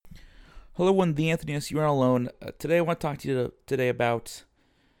Hello, everyone. The Anthony S. You are alone. Today, I want to talk to you today about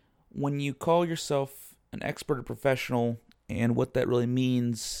when you call yourself an expert or professional and what that really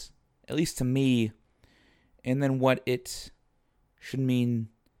means, at least to me, and then what it should mean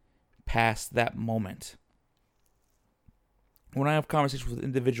past that moment. When I have conversations with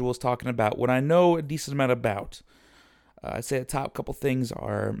individuals talking about what I know a decent amount about, I'd say the top couple things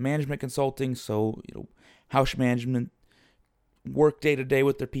are management consulting. So, how should management work day to day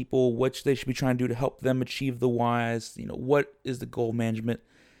with their people, what they should be trying to do to help them achieve the whys, what is the goal management.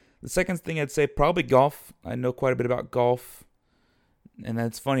 The second thing I'd say, probably golf. I know quite a bit about golf, and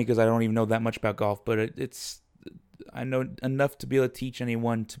that's funny because I don't even know that much about golf, but I know enough to be able to teach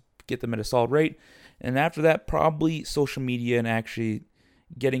anyone to get them at a solid rate. And after that, probably social media and actually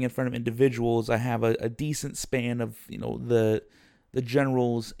getting in front of individuals. I have a decent span of the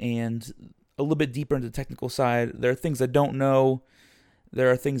generals and a little bit deeper into the technical side. There are things I don't know. There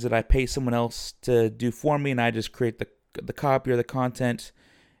are things that I pay someone else to do for me, and I just create the copy or the content,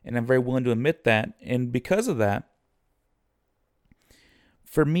 and I'm very willing to admit that. And because of that,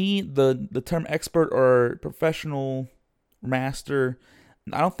 for me, the term expert or professional master,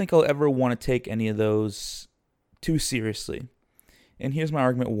 I don't think I'll ever want to take any of those too seriously. And here's my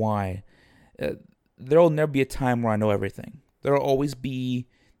argument why. Uh, there will never be a time where I know everything. There will always be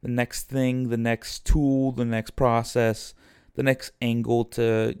the next thing, the next tool, the next process, the next angle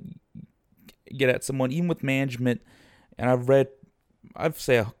to get at someone, even with management. And I've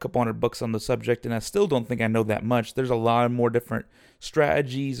say a couple hundred books on the subject, and I still don't think I know that much. There's a lot more different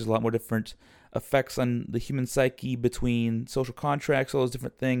strategies. There's a lot more different effects on the human psyche between social contracts, all those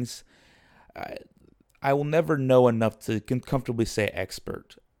different things. I, I will never know enough to comfortably say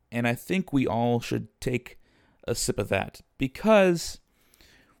expert. And I think we all should take a sip of that because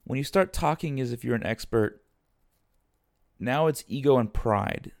when you start talking as if you're an expert, now it's ego and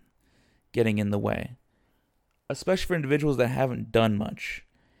pride getting in the way, especially for individuals that haven't done much.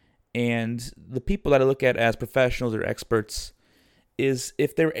 And the people that I look at as professionals or experts is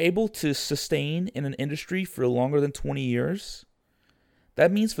if they're able to sustain in an industry for longer than 20 years,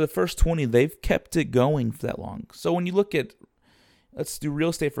 that means for the first 20, they've kept it going for that long. So when you look at, let's do real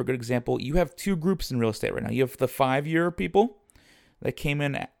estate for a good example, you have two groups in real estate right now. You have the 5-year people that came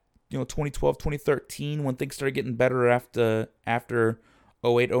in 2012, 2013 when things started getting better after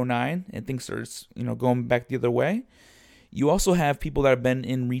 08, 09 and things started going back the other way. You also have people that have been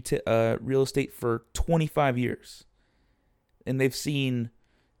in real estate for 25 years and they've seen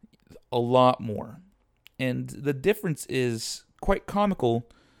a lot more. And the difference is quite comical,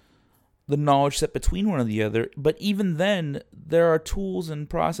 the knowledge set between one and the other. But even then, there are tools and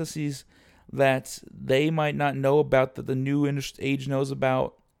processes that they might not know about that the new age knows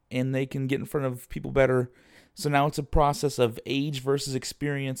about, and they can get in front of people better. So now it's a process of age versus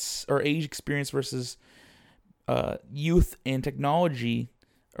experience, or age experience versus youth and technology,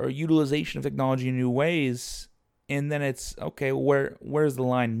 or utilization of technology in new ways. And then it's, okay, where's the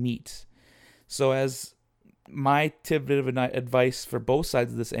line meet? So as my tidbit of advice for both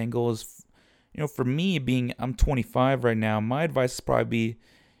sides of this angle is, for me I'm 25 right now, my advice is probably be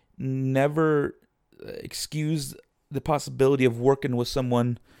never excuse the possibility of working with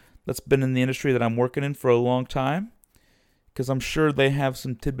someone that's been in the industry that I'm working in for a long time, because I'm sure they have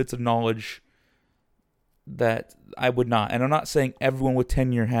some tidbits of knowledge that I would not. And I'm not saying everyone with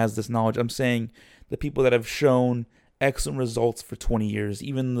tenure has this knowledge. I'm saying the people that have shown excellent results for 20 years,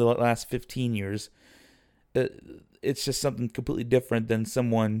 even the last 15 years, it's just something completely different than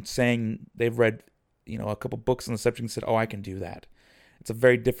someone saying they've read, a couple books on the subject and said, "Oh, I can do that." It's a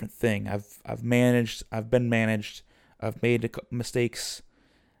very different thing. I've managed. I've been managed. I've made mistakes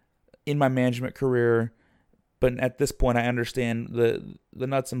in my management career, but at this point, I understand the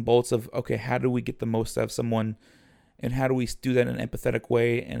nuts and bolts of, okay, how do we get the most out of someone, and how do we do that in an empathetic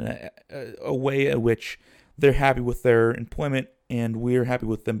way, and a way in which they're happy with their employment and we're happy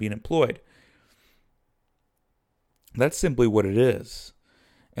with them being employed. That's simply what it is.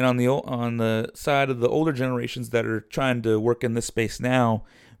 And on the side of the older generations that are trying to work in this space now,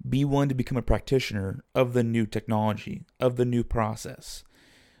 be willing to become a practitioner of the new technology, of the new process.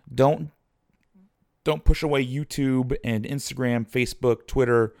 Don't push away YouTube and Instagram, Facebook,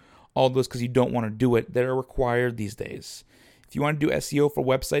 Twitter, all those because you don't want to do it. They're required these days. If you want to do SEO for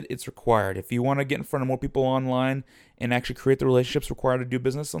a website, it's required. If you want to get in front of more people online and actually create the relationships required to do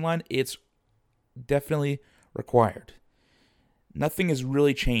business online, it's definitely required. Nothing has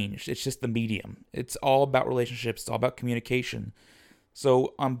really changed. It's just the medium. It's all about relationships. It's all about communication.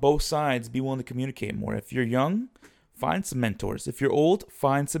 So on both sides, be willing to communicate more. If you're young, find some mentors. If you're old,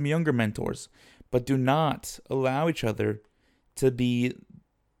 find some younger mentors. But do not allow each other to be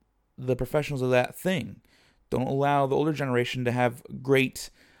the professionals of that thing. Don't allow the older generation to have great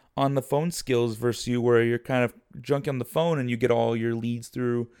on the phone skills versus you, where you're kind of junky on the phone and you get all your leads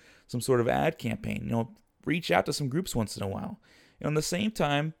through some sort of ad campaign. Reach out to some groups once in a while. At the same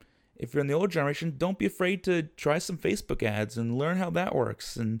time, if you're in the older generation, don't be afraid to try some Facebook ads and learn how that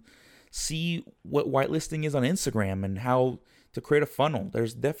works, and see what whitelisting is on Instagram and how to create a funnel.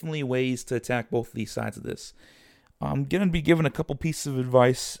 There's definitely ways to attack both of these sides of this. I'm going to be giving a couple pieces of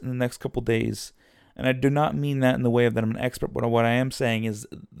advice in the next couple days, and I do not mean that in the way of that I'm an expert, but what I am saying is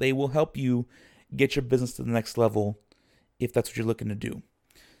they will help you get your business to the next level if that's what you're looking to do.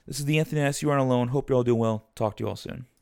 This is the Anthony S. You Aren't Alone. Hope you're all doing well. Talk to you all soon.